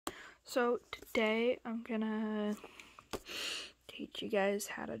So today I'm gonna teach you guys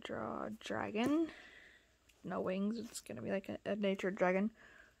how to draw a dragon. No wings, it's gonna be like a nature dragon,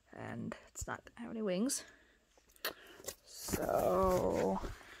 and it's not gonna have any wings. So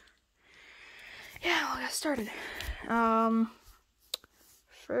yeah, we'll get started.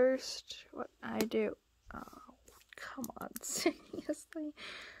 First, what I do, come on, seriously,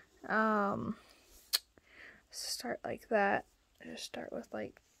 start like that. Just start with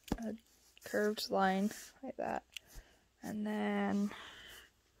like a curved line like that, and then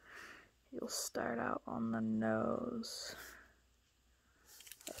you'll start out on the nose.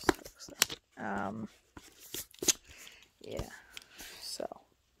 Yeah, so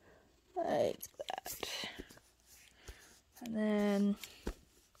like that, and then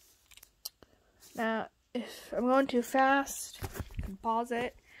now if I'm going too fast, you can pause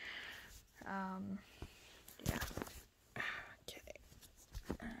it. Yeah. Okay.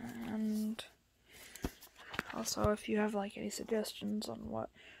 And also, if you have like any suggestions on what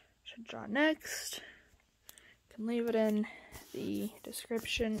I should draw next, you can leave it in the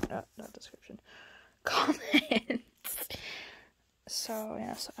description. Not description. Comments. So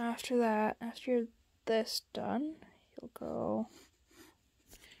yeah. So after that, after this done, you'll go.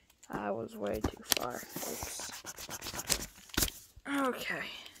 I was way too far. Oops. Okay.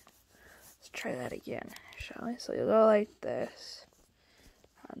 Let's try that again, shall we? So you'll go like this,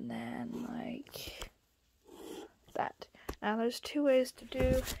 and then like that. Now there's two ways to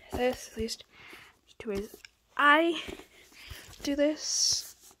do this, at least there's two ways I do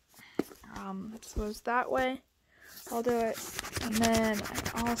this. So it's that way, I'll do it, and then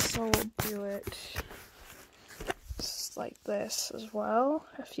I also will do it just like this as well,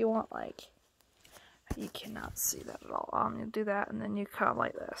 if you want, like, you cannot see that at all. You do that, and then you come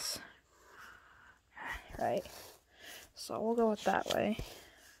like this, right? So we'll go with that way.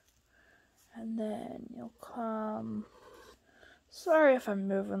 And then you'll come, sorry if I'm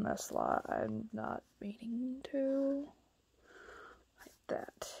moving this a lot, I'm not meaning to, like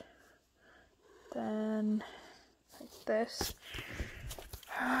that. Then, like this.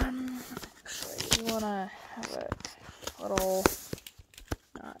 Actually, you wanna have it a little,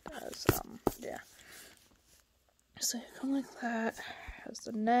 not as, yeah. So you come like that, as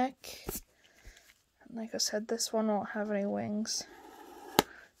the neck, and like I said, this one won't have any wings,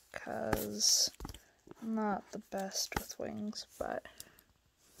 because I'm not the best with wings, but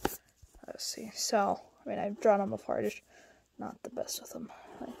let's see. So, I mean, I've drawn them before, just not the best with them,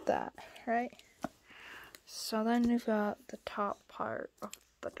 like that, right? So then you've got the top part of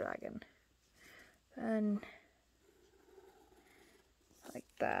the dragon, then like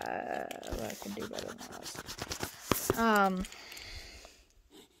that. I can do better than that.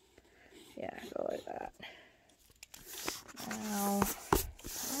 Yeah, go like that. Now,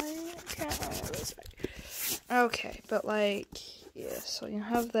 I can't remember this way. Okay, but like, yeah, so you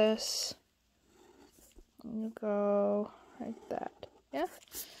have this, and you go like that. Yeah?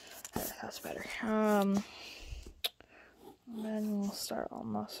 That's better. And then we'll start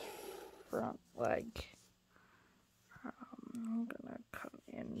on this front leg. I'm gonna come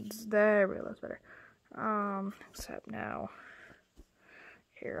in there. That's better. Except now,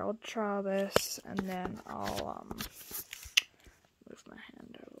 here, I'll draw this, and then I'll, move my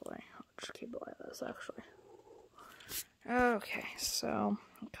hand out of the way. I'll just keep it like this, actually. Okay, so,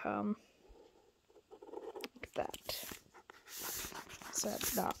 come like that.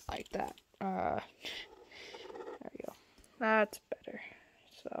 Except not like that. There we go. That's better.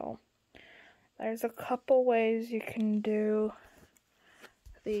 So, there's a couple ways you can do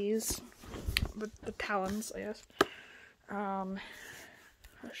these with the talons, I guess. I'll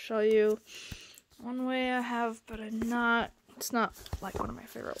show you one way I have, but it's not like one of my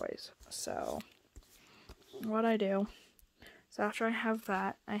favorite ways. So, what I do is after I have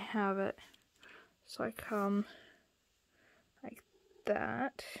that, I have it, so I come like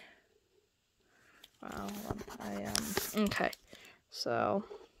that. Wow, okay, so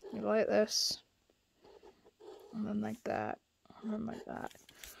you go like this, and then like that, and then like that.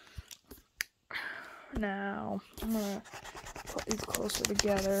 Now, I'm gonna put these closer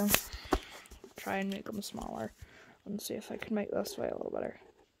together, try and make them smaller, and see if I can make this way a little better.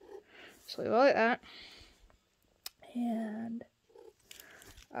 So you go like that, and,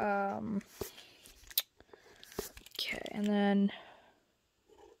 okay, and then,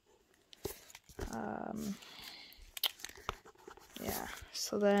 yeah,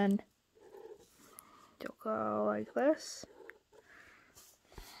 so then you'll go like this,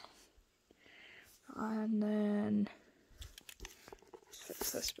 and then let's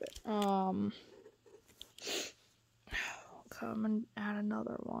fix this bit. Oh come and add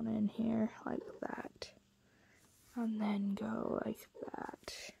another one in here like that. And then go like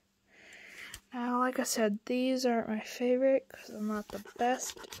that. Now, like I said, these aren't my favorite because I'm not the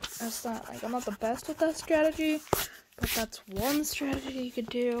best. I'm not the best with that strategy, but that's one strategy you could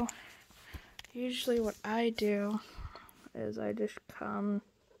do. Usually what I do is I just come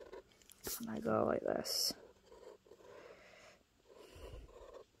and I go like this.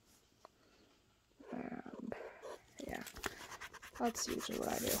 And yeah, that's usually what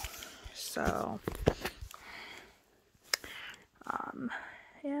I do. So,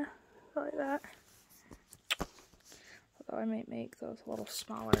 yeah, like that. Although I might make those a little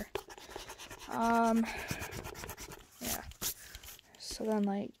smaller. Yeah. So then,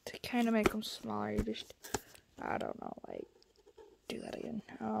 like, to kind of make them smaller, you just, I don't know, like, do that again.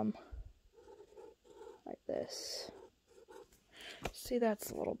 Like this. See,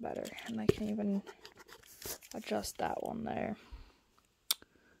 that's a little better. And I can even adjust that one there.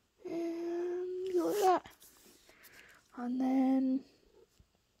 And go like that. And then,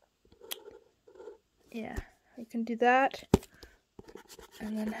 yeah, you can do that.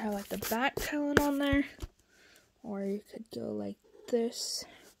 And then have, like, the back talon on there. Or you could go like this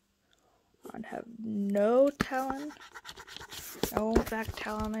and have no talon. No back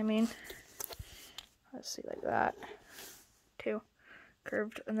talon, I mean. Let's see, like that. Too.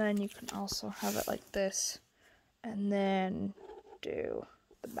 Curved. And then you can also have it like this. And then do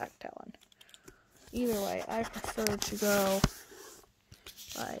the back talon. Either way, I prefer to go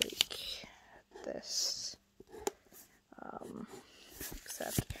like this.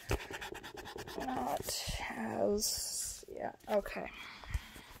 Except not as, yeah, okay.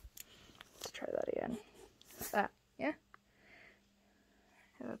 Let's try that again. That, yeah?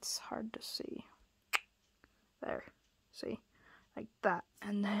 That's hard to see. There, see? Like that.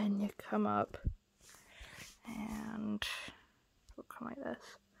 And then you come up and we'll come like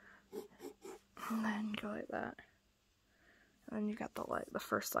this. And then go like that. And then you got the leg, the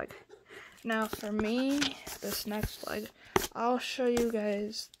first leg. Now for me, this next leg, I'll show you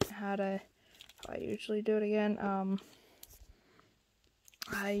guys how I usually do it again.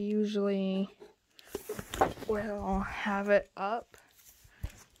 I usually will have it up.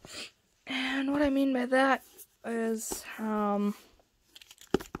 And what I mean by that is,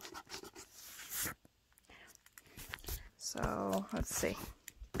 so let's see.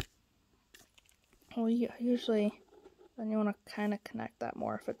 Well, usually, then you want to kind of connect that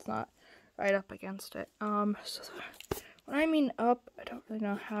more if it's not right up against it. So when I mean up, I don't really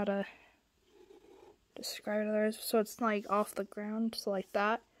know how to describe it others. So it's like off the ground, so like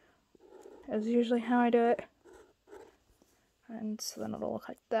that is usually how I do it. And so then it'll look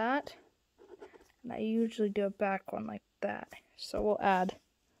like that. And I usually do a back one like that. So we'll add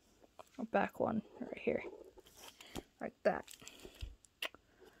a back one right here. Like that.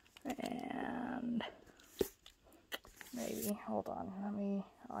 And maybe, hold on, oh,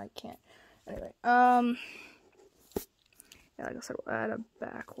 I can't. Anyway, yeah, like I said, we'll add a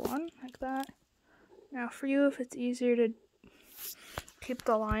back one like that. Now for you, if it's easier to keep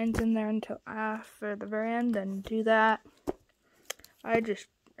the lines in there until after the very end, then do that. I just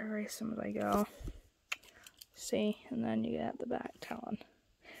erase them as I go. See, and then you get the back talon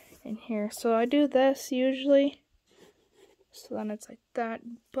in here. So I do this usually. So then it's like that.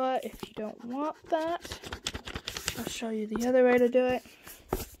 But if you don't want that, I'll show you the other way to do it.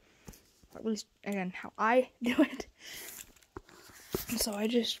 Or at least, again, how I do it. So I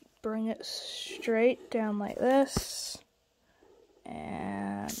just bring it straight down like this.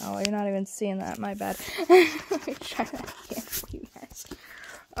 And, oh, you're not even seeing that. My bad. Let me try that again for you guys.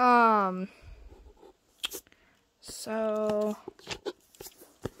 So,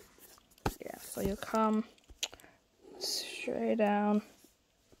 yeah, so you come straight down.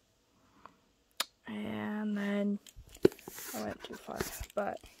 And then, I went too far,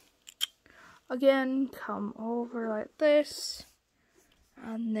 but again, come over like this.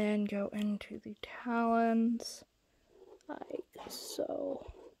 And then go into the talons, like so.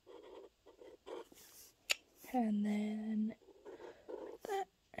 And then, like that,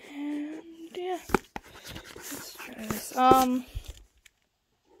 and yeah. Let's try this.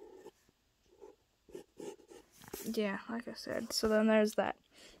 Yeah, like I said, so then there's that.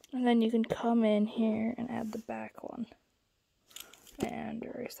 And then you can come in here and add the back one. And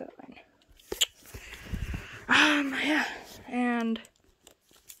erase that line. Yeah, and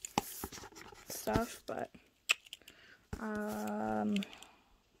stuff, but I'm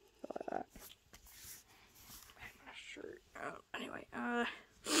not sure. Anyway,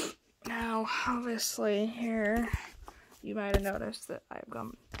 now obviously here you might have noticed that I've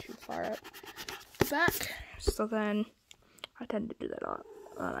gone too far up the back, so then I tend to do that a lot.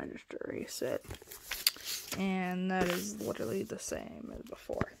 And I just erase it. And that is literally the same as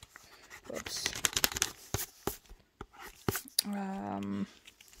before. Whoops.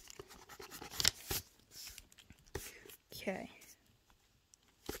 Okay.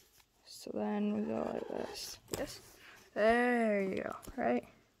 So then we go like this. Yes? There you go, right?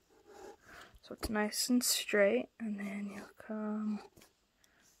 So it's nice and straight, and then you'll come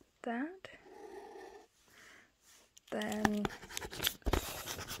that. Then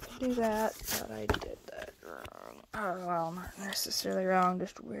do that, but I did that wrong. Oh, well, not necessarily wrong,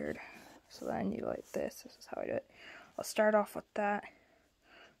 just weird. So then you like this. This is how I do it. I'll start off with that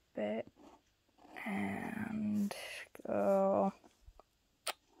bit and go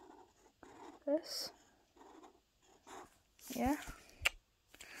this. Yeah.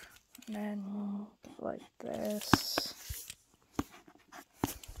 And then like this.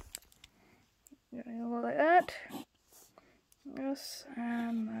 You're gonna go like that. Yes,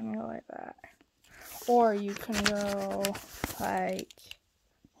 and then go like that. Or you can go like,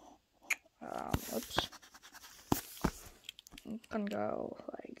 oops. You can go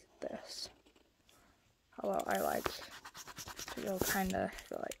like this. Although I like to go kind of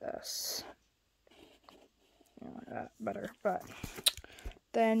go like this. You know, like that better. But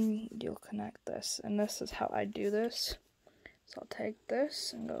then you'll connect this. And this is how I do this. So I'll take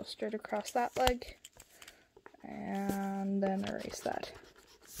this and go straight across that leg. And then erase that.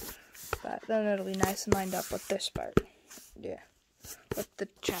 Then it'll be nice and lined up with this part. Yeah. With the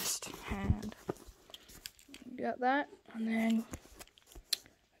chest. And you got that. And then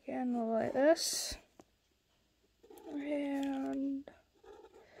again we'll like this. And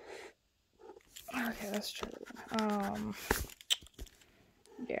okay, let's try that one.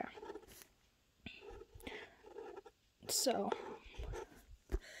 Yeah. So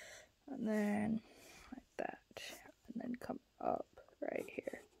and then like that. And then come up right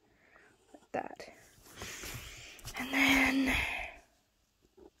here. Like that. And then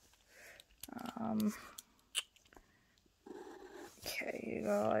okay, you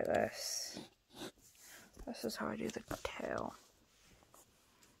go like this. This is how I do the tail.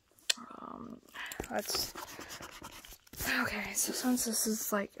 That's okay. So since this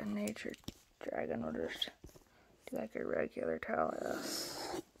is like a nature dragon, we'll just do like a regular tail like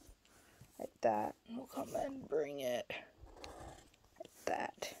this, like that. And we'll come and bring it like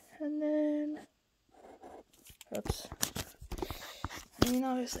that, and then oops. I mean,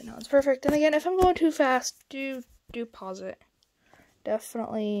 obviously, no, it's perfect. And again, if I'm going too fast, do pause it.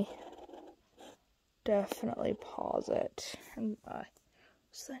 Definitely pause it. And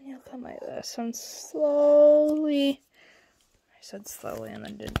so then you'll come like this and slowly. I said slowly and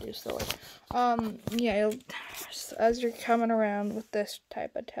then didn't do slowly. Yeah, you'll, as you're coming around with this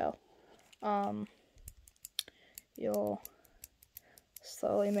type of tail, you'll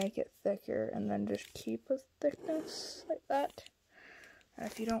slowly make it thicker and then just keep a thickness like that. And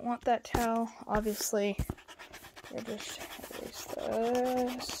if you don't want that tail, obviously, you just erase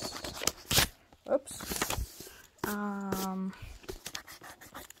this. Oops.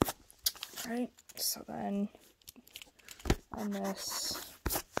 Right, so then on this,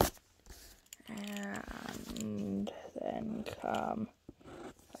 and then come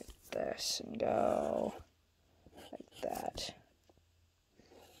like this and go like that.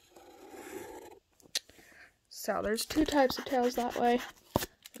 So there's two types of tails that way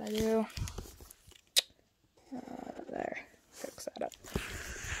that I do. There, fix that up.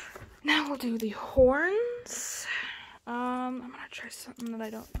 Now we'll do the horns. I'm gonna try something that I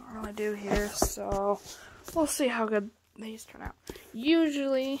don't normally do here, so we'll see how good these turn out.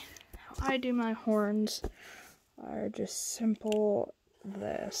 Usually, how I do my horns are just simple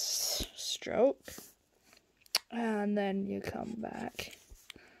this stroke, and then you come back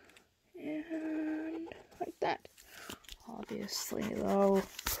and like that. Obviously, though,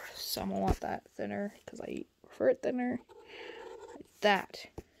 some will want that thinner because I prefer it thinner. Like that.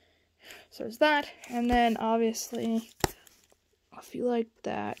 So there's that, and then obviously, if you like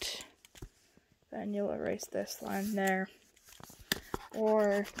that, then you'll erase this line there.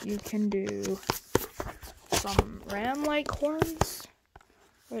 Or you can do some ram-like horns,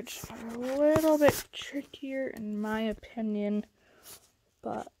 which are a little bit trickier in my opinion,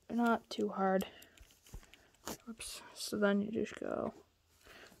 but not too hard. Oops. So then you just go,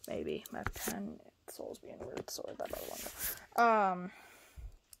 maybe my pen, soul's being weird, so that other one.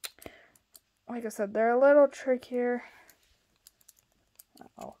 Like I said, they're a little trickier.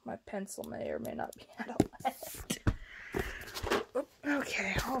 Oh, my pencil may or may not be out of lead.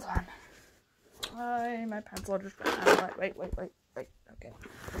 Okay, hold on. My pencil just ran out of lead. Wait. Okay.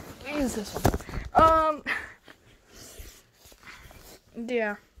 Use this one.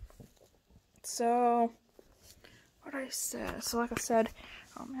 yeah. So, what I said. So, like I said,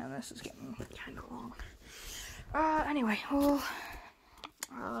 oh man, this is getting kind of long. Anyway, well,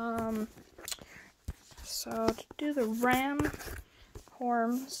 so to do the ram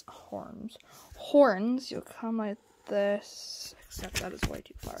horns, you'll come like this, except that is way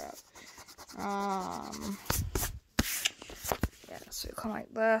too far out. Yeah, so you'll come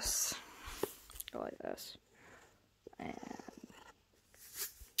like this, go like this, and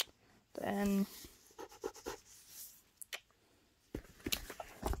then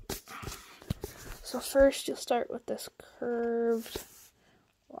so first you'll start with this curved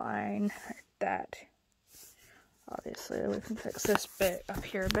line like that. Obviously we can fix this bit up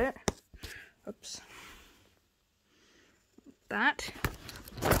here a bit. Oops. That.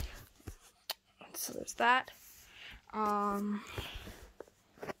 So there's that.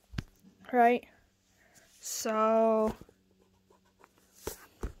 Right. So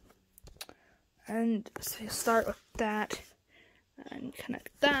you start with that and connect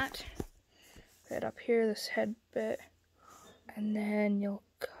that right up here, this head bit, and then you'll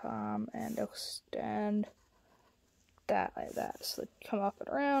come and extend that like that. So come up and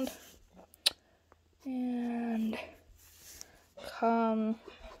around and come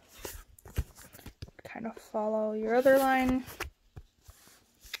kind of follow your other line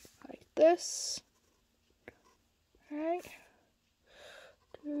like this. Right.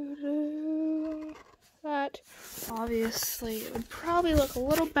 That. Obviously, it would probably look a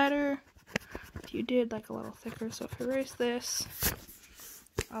little better if you did like a little thicker. So if you erase this,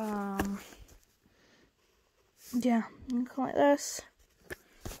 yeah, you can go like this,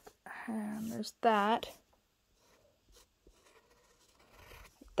 and there's that,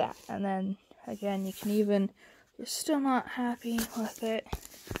 and then again, you can even, if you're still not happy with it,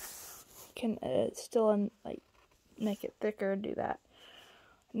 you can still like make it thicker, do that.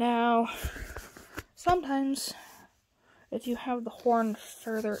 Now, sometimes if you have the horn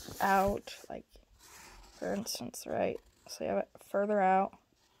further out, like for instance, right, so you have it further out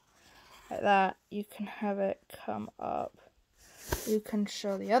like that, you can have it come up. You can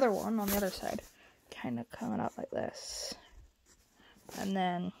show the other one on the other side kind of coming up like this, and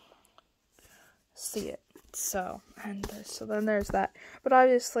then see it. So, and so then there's that, but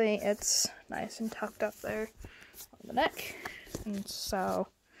obviously it's nice and tucked up there on the neck, and so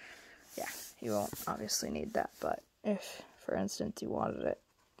yeah, you won't obviously need that. But if, for instance, you wanted it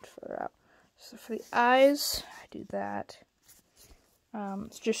further out, so for the eyes, I do that. So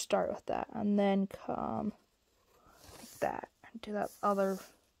just start with that, and then come like that, and do that other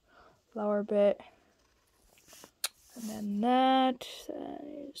lower bit, and then that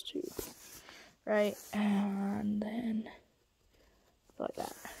is too, right, and then like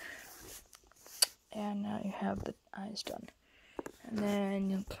that, and now you have the eyes done. And then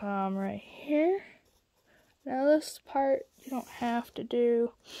you'll come right here. Now this part you don't have to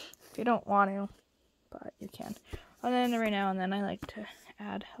do if you don't want to, but you can. And then every now and then I like to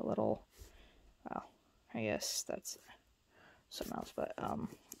add a little, well, I guess that's something else, but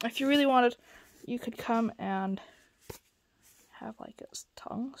if you really wanted, you could come and have like its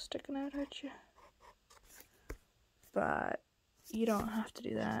tongue sticking out at you. But you don't have to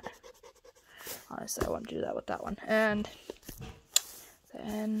do that. Honestly, I wouldn't do that with that one. And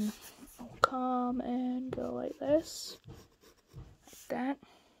then I'll come and go like this, like that,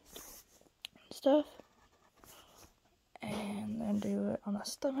 and stuff, and then do it on the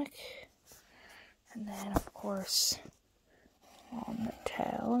stomach, and then of course on the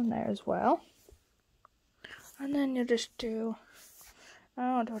tail in there as well. And then you just do, I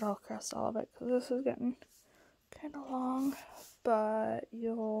won't do it all across all of it because this is getting kind of long, but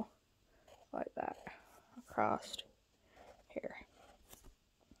you'll like that across here.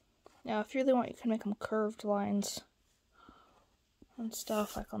 Now, if you really want, you can make them curved lines and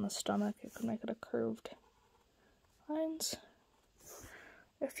stuff, like on the stomach. You can make it a curved lines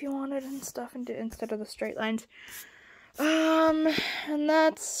if you wanted and stuff, and instead of the straight lines. And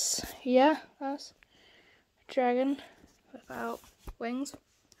that's, yeah, that's a dragon without wings.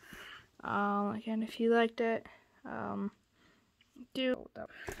 Again, if you liked it,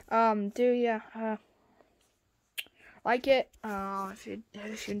 like it, if you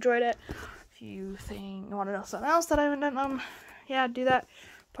enjoyed it, if you think you want to know something else that I haven't done, yeah, do that,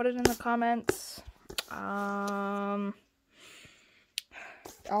 put it in the comments.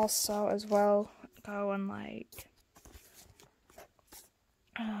 Also, as well, go and like,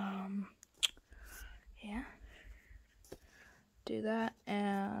 yeah, do that,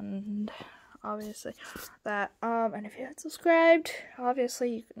 and obviously that, and if you haven't subscribed,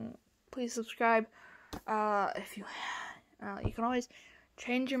 obviously you can please subscribe. If you You can always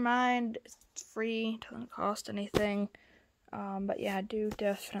change your mind. It's free, doesn't cost anything. But yeah, do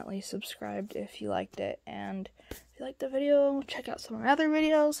definitely subscribe if you liked it, and if you liked the video, check out some of my other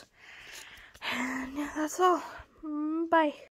videos. And yeah, that's all. Bye.